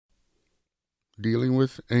dealing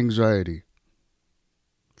with anxiety.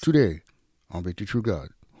 Today on Victory True God,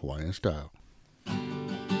 Hawaiian Style.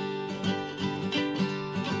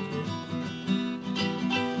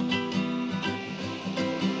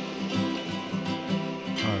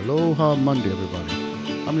 Aloha Monday,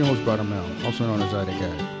 everybody. I'm your host, Brother Mel, also known as Ida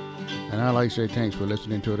Cat, and I'd like to say thanks for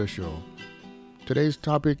listening to the show. Today's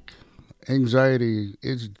topic, anxiety,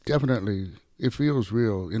 is definitely, it feels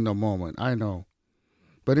real in the moment, I know.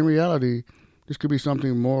 But in reality, this could be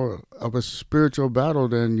something more of a spiritual battle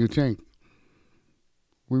than you think.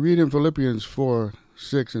 We read in Philippians 4,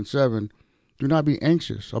 6, and 7, do not be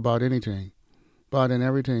anxious about anything, but in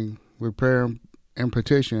everything, with prayer and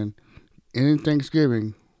petition, and in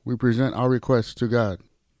thanksgiving, we present our requests to God.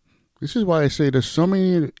 This is why I say there's so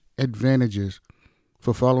many advantages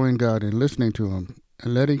for following God and listening to Him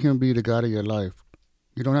and letting Him be the God of your life.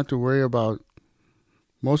 You don't have to worry about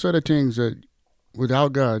most of the things that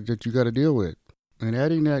without God that you got to deal with. And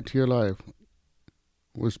adding that to your life,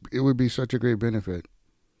 would be such a great benefit.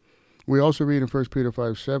 We also read in 1 Peter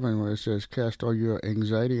 5:7 where it says, cast all your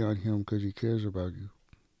anxiety on Him because He cares about you.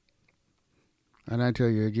 And I tell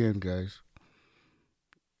you again, guys,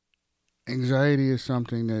 anxiety is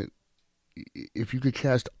something that if you could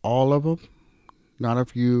cast all of them, not a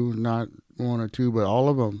few, not one or two, but all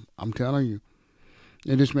of them, I'm telling you,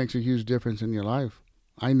 it just makes a huge difference in your life.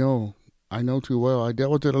 I know too well. I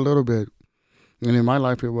dealt with it a little bit. And in my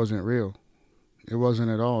life, it wasn't real. It wasn't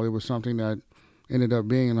at all. It was something that ended up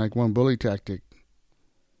being like one bully tactic.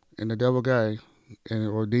 And the devil guy,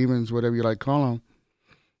 or demons, whatever you like call them,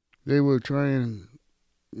 they would try and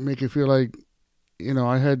make it feel like,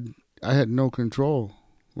 I had no control.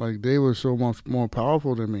 Like they were so much more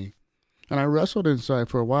powerful than me. And I wrestled inside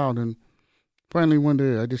for a while. And finally one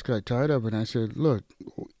day I just got tired of it. And I said, look,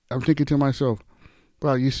 I'm thinking to myself,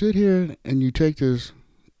 bro, you sit here and you take this,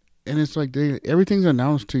 and it's like everything's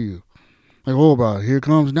announced to you. Like, oh, bro, here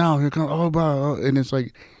comes, oh, bro. And it's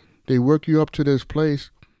like they work you up to this place,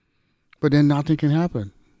 but then nothing can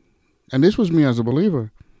happen. And this was me as a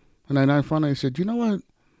believer. And then I finally said, you know what?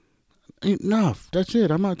 Enough. That's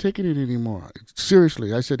it. I'm not taking it anymore.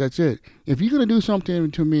 Seriously, I said, that's it. If you're going to do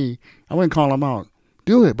something to me, I wouldn't call them out.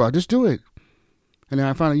 Do it, bro. Just do it. And then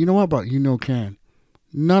I found out, you know what, bro? Can.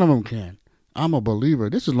 None of them can. I'm a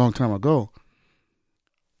believer. This is a long time ago.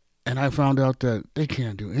 And I found out that they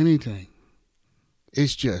can't do anything.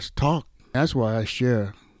 It's just talk. That's why I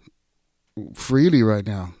share freely right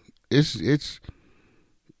now. It's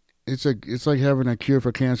like having a cure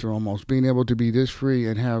for cancer almost. Being able to be this free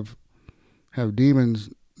and have demons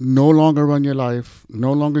no longer run your life,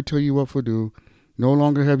 no longer tell you what to do, no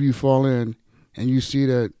longer have you fall in, and you see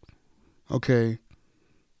that, okay,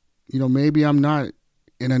 maybe I'm not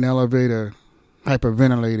in an elevator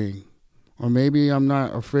hyperventilating, or maybe I'm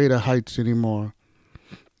not afraid of heights anymore,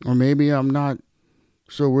 or maybe I'm not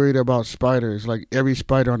so worried about spiders, like every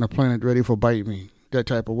spider on the planet ready for bite me, that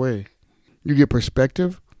type of way. You get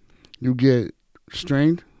perspective, you get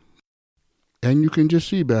strength, and you can just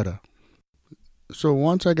see better. So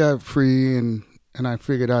once I got free and I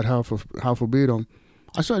figured out how to beat them,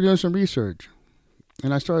 I started doing some research,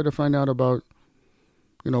 and I started to find out about,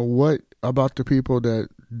 what about the people that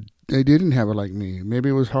they didn't have it like me. Maybe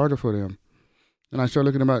it was harder for them. And I started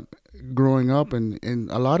looking about growing up, and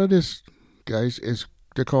a lot of this, guys,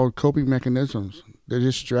 they're called coping mechanisms. They're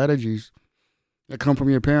just strategies that come from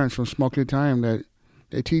your parents from smoking time, that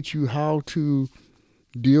they teach you how to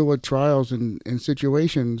deal with trials and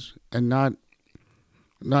situations and not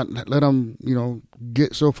let them,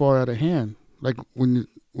 get so far out of hand. Like when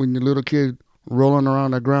your little kid rolling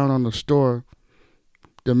around the ground on the store,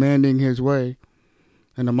 demanding his way,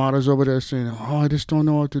 and the mother's over there saying, oh, I just don't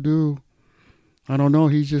know what to do. I don't know.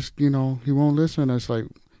 He's just, he won't listen. It's like,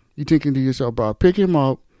 you thinking to yourself, bro, pick him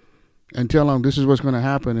up and tell him this is what's going to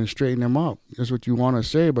happen and straighten him up. That's what you want to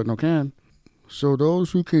say, but no can. So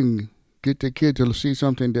those who can get the kid to see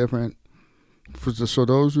something different, so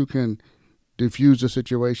those who can diffuse the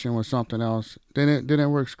situation with something else, then it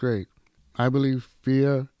works great. I believe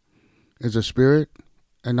fear is a spirit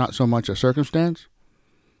and not so much a circumstance.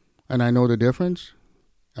 And I know the difference.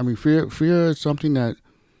 I mean, fear is something that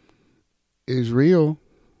is real,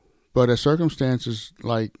 but a circumstance is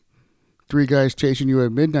like 3 guys chasing you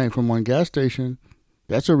at midnight from one gas station.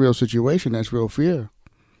 That's a real situation. That's real fear.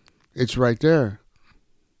 It's right there.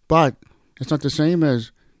 But it's not the same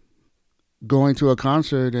as going to a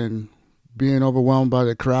concert and being overwhelmed by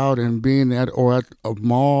the crowd and being at a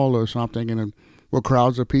mall or something and where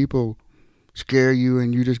crowds of people scare you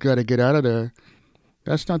and you just got to get out of there.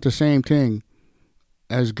 That's not the same thing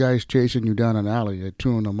as guys chasing you down an alley at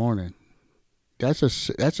 2 a.m. That's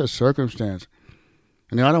a circumstance.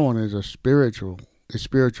 And the other one is a spiritual. It's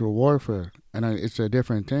spiritual warfare, and it's a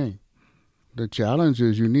different thing. The challenge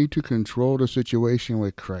is you need to control the situation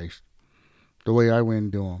with Christ, the way I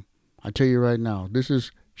went to him. I tell you right now, this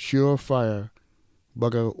is surefire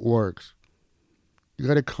bugger works. You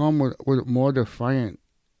got to come with a more defiant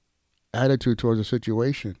attitude towards the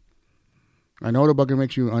situation. I know the bugger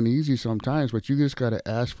makes you uneasy sometimes, but you just got to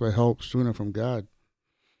ask for help sooner from God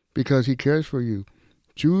because he cares for you.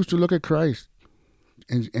 Choose to look at Christ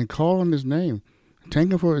and call on his name.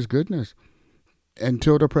 Thank him for his goodness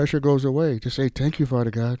until the pressure goes away. To say, thank you,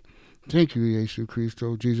 Father God. Thank you, Jesus Christ,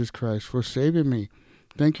 Jesus Christ, for saving me.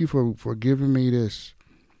 Thank you for giving me this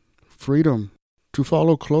freedom to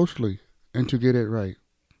follow closely and to get it right.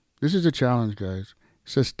 This is a challenge, guys.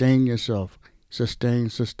 Sustain yourself. Sustain.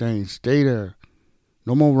 Stay there.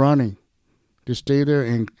 No more running. Just stay there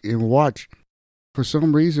and watch. For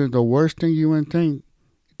some reason, the worst thing you would think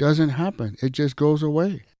doesn't happen. It just goes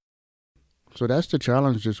away. So that's the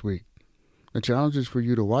challenge this week. The challenge is for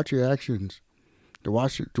you to watch your actions, to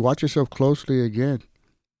watch yourself closely again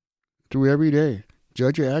through every day.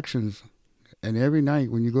 Judge your actions. And every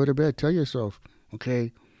night when you go to bed, tell yourself,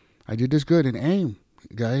 okay, I did this good, and aim.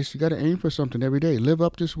 Guys, you got to aim for something every day. Live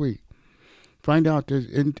up this week. Find out this,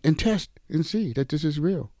 and test and see that this is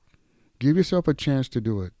real. Give yourself a chance to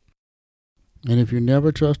do it. And if you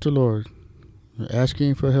never trust the Lord, you're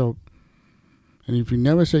asking for help, and if you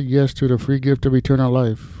never said yes to the free gift of eternal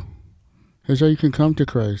life, here's how you can come to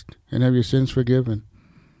Christ and have your sins forgiven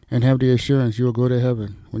and have the assurance you will go to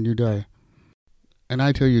heaven when you die. And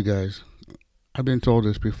I tell you guys, I've been told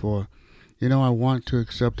this before. You know, I want to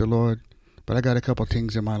accept the Lord, but I got a couple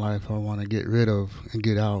things in my life I want to get rid of and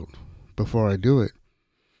get out before I do it.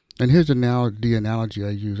 And here's the analogy I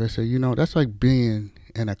use. I say, you know, that's like being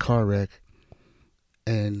in a car wreck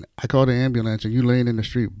and I call the ambulance and you laying in the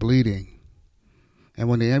street bleeding. And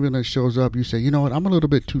when the ambulance shows up, you say, you know what, I'm a little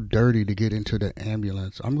bit too dirty to get into the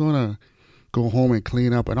ambulance. I'm going to go home and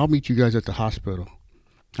clean up and I'll meet you guys at the hospital.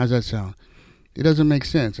 How's that sound? It doesn't make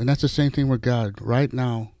sense. And that's the same thing with God. Right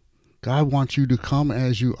now, God wants you to come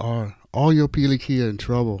as you are. All your pilikia and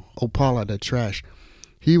trouble, opala, that trash,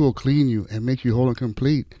 he will clean you and make you whole and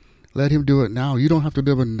complete. Let him do it now. You don't have to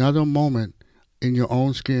live another moment in your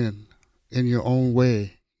own skin, in your own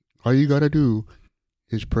way. All you got to do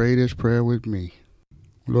is pray this prayer with me.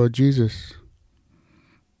 Lord Jesus,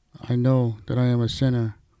 I know that I am a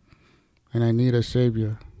sinner and I need a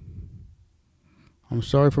Savior. I'm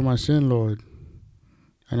sorry for my sin, Lord,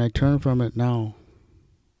 and I turn from it now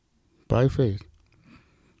by faith.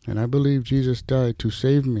 And I believe Jesus died to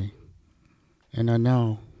save me, and I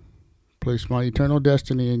now place my eternal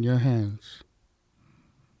destiny in your hands.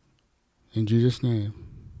 In Jesus' name,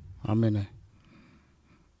 amen.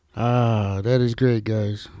 That is great,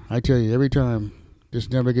 guys. I tell you, every time, this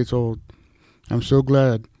never gets old. I'm so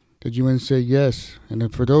glad that you went and said yes.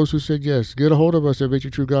 And for those who said yes, get a hold of us at Victory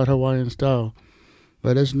True God Hawaiian Style.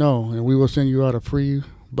 Let us know, and we will send you out a free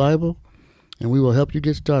Bible, and we will help you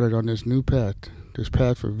get started on this new path, this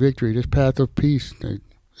path for victory, this path of peace that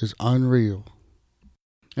is unreal.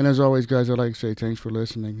 And as always, guys, I'd like to say thanks for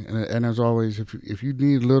listening. And as always, if you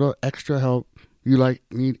need a little extra help, you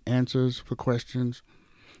need answers for questions,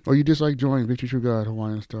 or you just like join Victory True God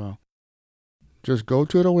Hawaiian Style, just go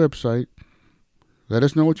to the website, let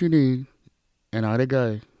us know what you need, and I, the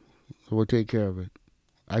guy, will take care of it.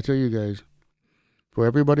 I tell you guys, for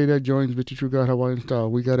everybody that joins Victory True God Hawaiian Style,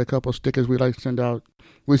 we got a couple stickers we like to send out.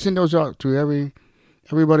 We send those out to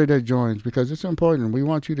everybody that joins because it's important. We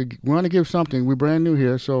want to give something. We're brand new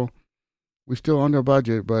here, so we're still under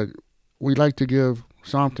budget, but we like to give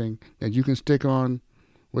something that you can stick on,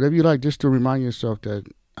 whatever you like, just to remind yourself that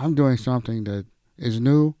I'm doing something that is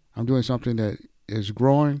new. I'm doing something that is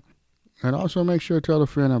growing. And also make sure to tell a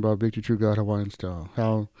friend about Victory True God Hawaiian Style.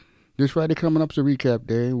 How this Friday coming up is a recap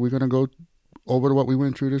day. We're going to go over what we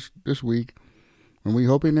went through this week. And we're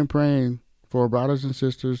hoping and praying for our brothers and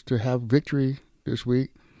sisters to have victory this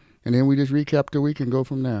week. And then we just recap the week and go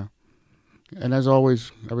from there. And as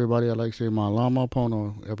always, everybody, I'd like to say, Malama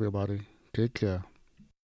Pono, everybody. Take care.